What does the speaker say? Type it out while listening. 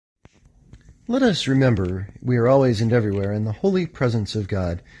Let us remember we are always and everywhere in the holy presence of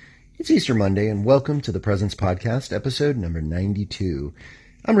God. It's Easter Monday, and welcome to the Presence Podcast, episode number 92.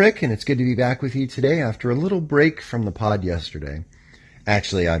 I'm Rick, and it's good to be back with you today after a little break from the pod yesterday.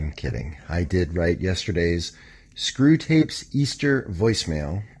 Actually, I'm kidding. I did write yesterday's Screwtapes Easter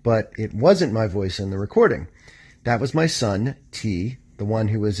voicemail, but it wasn't my voice in the recording. That was my son, T, the one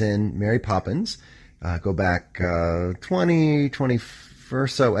who was in Mary Poppins. Go back 20 or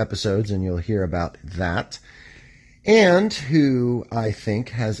so episodes, and you'll hear about that. And who I think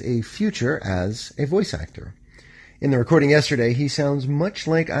has a future as a voice actor. In the recording yesterday, he sounds much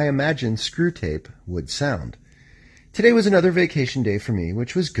like I imagined Screwtape would sound. Today was another vacation day for me,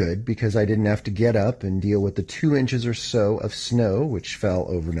 which was good because I didn't have to get up and deal with the 2 inches or so of snow which fell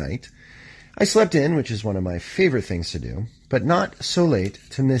overnight. I slept in, which is one of my favorite things to do, but not so late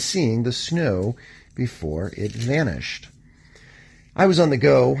to miss seeing the snow before it vanished. I was on the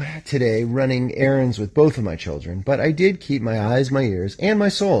go today running errands with both of my children, but I did keep my eyes, my ears, and my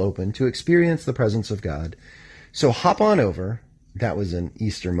soul open to experience the presence of God. So hop on over, that was an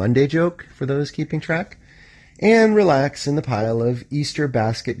Easter Monday joke for those keeping track, and relax in the pile of Easter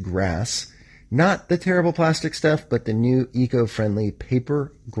basket grass. Not the terrible plastic stuff, but the new eco-friendly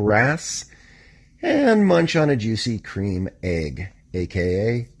paper grass, and munch on a juicy cream egg,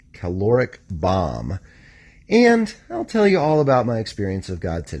 aka caloric bomb. And I'll tell you all about my experience of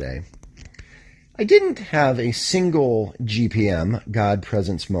God today. I didn't have a single GPM, God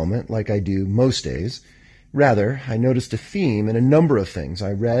Presence moment, like I do most days. Rather, I noticed a theme in a number of things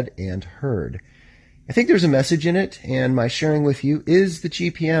I read and heard. I think there's a message in it, and my sharing with you is the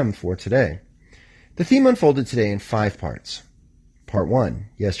GPM for today. The theme unfolded today in 5 parts. Part 1,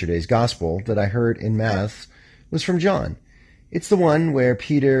 yesterday's gospel that I heard in Mass, was from John. It's the one where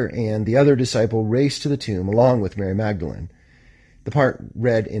Peter and the other disciple race to the tomb along with Mary Magdalene. The part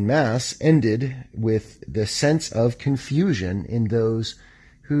read in Mass ended with the sense of confusion in those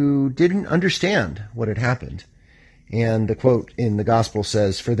who didn't understand what had happened. And the quote in the Gospel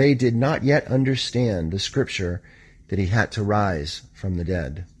says, "For they did not yet understand the scripture that he had to rise from the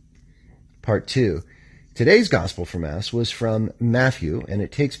dead." Part 2. Today's Gospel for Mass was from Matthew, and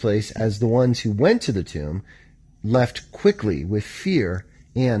it takes place as the ones who went to the tomb left quickly with fear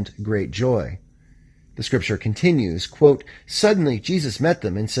and great joy. The scripture continues, quote, "Suddenly Jesus met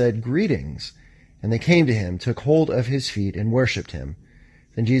them and said, 'Greetings.' And they came to him, took hold of his feet, and worshipped him.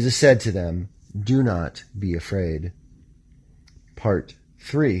 Then Jesus said to them, 'Do not be afraid.'" Part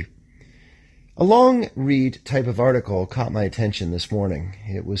 3. A long read type of article caught my attention this morning.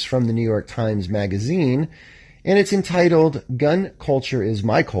 It was from the New York Times Magazine, and it's entitled, "Gun Culture is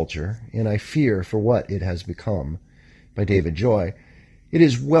My Culture, and I Fear for What It Has Become," by David Joy. It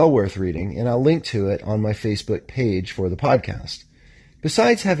is well worth reading, and I'll link to it on my Facebook page for the podcast.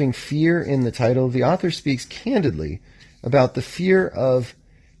 Besides having fear in the title, the author speaks candidly about the fear of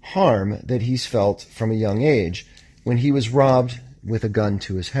harm that he's felt from a young age when he was robbed with a gun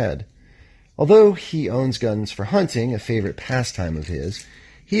to his head. Although he owns guns for hunting, a favorite pastime of his,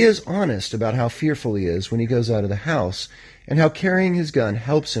 he is honest about how fearful he is when he goes out of the house and how carrying his gun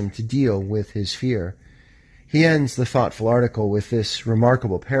helps him to deal with his fear. He ends the thoughtful article with this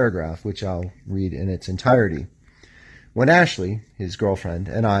remarkable paragraph, which I'll read in its entirety. "When Ashley, his girlfriend,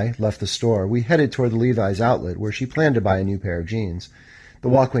 and I left the store, we headed toward the Levi's outlet where she planned to buy a new pair of jeans. The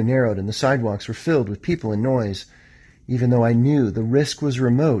walkway narrowed and the sidewalks were filled with people and noise. Even though I knew the risk was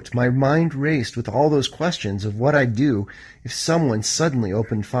remote, my mind raced with all those questions of what I'd do if someone suddenly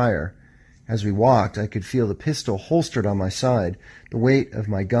opened fire. As we walked, I could feel the pistol holstered on my side, the weight of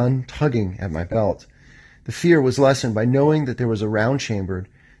my gun tugging at my belt. The fear was lessened by knowing that there was a round chambered,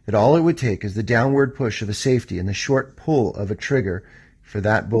 that all it would take is the downward push of a safety and the short pull of a trigger for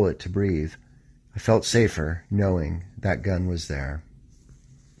that bullet to breathe. I felt safer knowing that gun was there."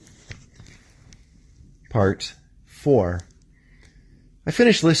 Part 4. I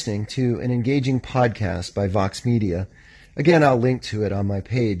finished listening to an engaging podcast by Vox Media. Again, I'll link to it on my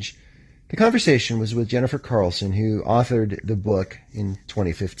page. The conversation was with Jennifer Carlson, who authored the book in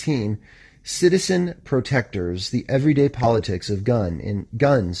 2015, Citizen Protectors, The Everyday Politics of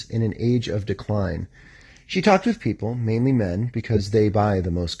Guns in an Age of Decline. She talked with people, mainly men, because they buy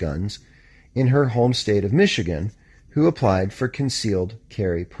the most guns, in her home state of Michigan, who applied for concealed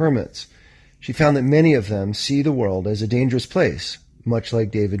carry permits. She found that many of them see the world as a dangerous place, much like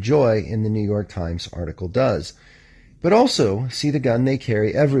David Joy in the New York Times article does, but also see the gun they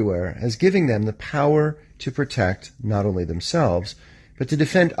carry everywhere as giving them the power to protect not only themselves, but to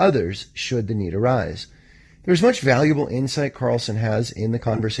defend others should the need arise. There's much valuable insight Carlson has in the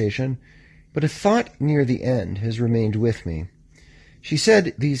conversation, but a thought near the end has remained with me. She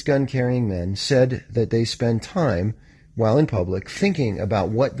said these gun-carrying men said that they spend time while in public thinking about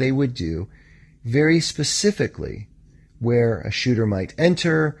what they would do, very specifically where a shooter might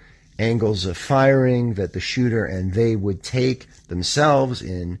enter, angles of firing that the shooter and they would take themselves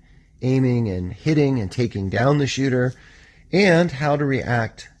in aiming and hitting and taking down the shooter, and how to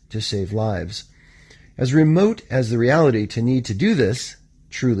react to save lives. As remote as the reality to need to do this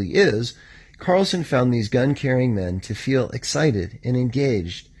truly is, Carlson found these gun-carrying men to feel excited and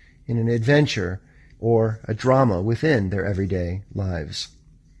engaged in an adventure or a drama within their everyday lives.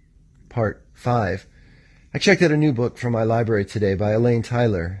 Part 5. I checked out a new book from my library today by Elaine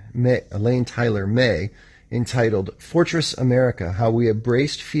Tyler May, entitled Fortress America, How We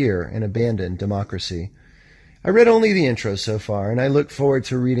Embraced Fear and Abandoned Democracy. I read only the intro so far, and I look forward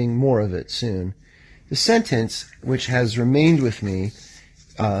to reading more of it soon. The sentence which has remained with me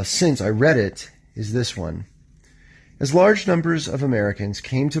since I read it is this one. As large numbers of Americans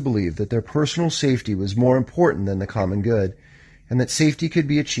came to believe that their personal safety was more important than the common good, and that safety could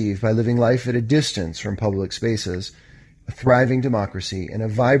be achieved by living life at a distance from public spaces, a thriving democracy and a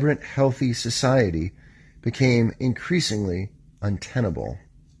vibrant, healthy society became increasingly untenable.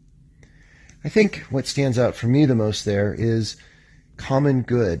 I think what stands out for me the most there is common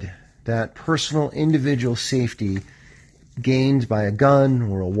good, that personal individual safety gained by a gun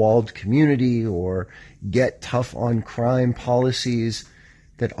or a walled community or get tough on crime policies,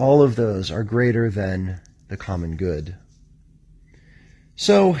 that all of those are greater than the common good.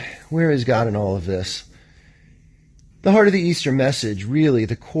 So, where is God in all of this? The heart of the Easter message, really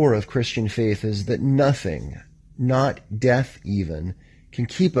the core of Christian faith, is that nothing, not death even, can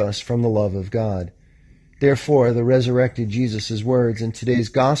keep us from the love of God. Therefore, the resurrected Jesus' words in today's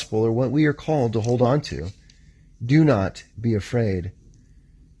gospel are what we are called to hold on to. Do not be afraid.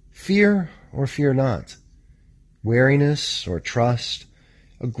 Fear or fear not. Wariness or trust.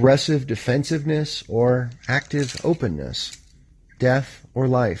 Aggressive defensiveness or active openness. Death or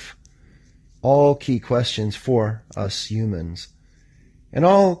life. All key questions for us humans. And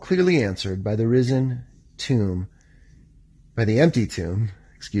all clearly answered by the empty tomb,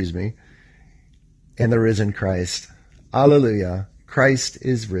 and the risen Christ. Alleluia. Christ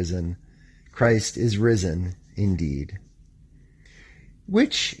is risen. Christ is risen indeed.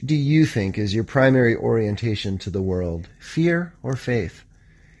 Which do you think is your primary orientation to the world, fear or faith?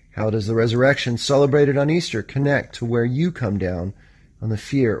 How does the resurrection celebrated on Easter connect to where you come down on the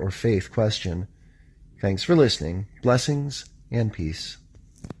fear or faith question? Thanks for listening. Blessings and peace.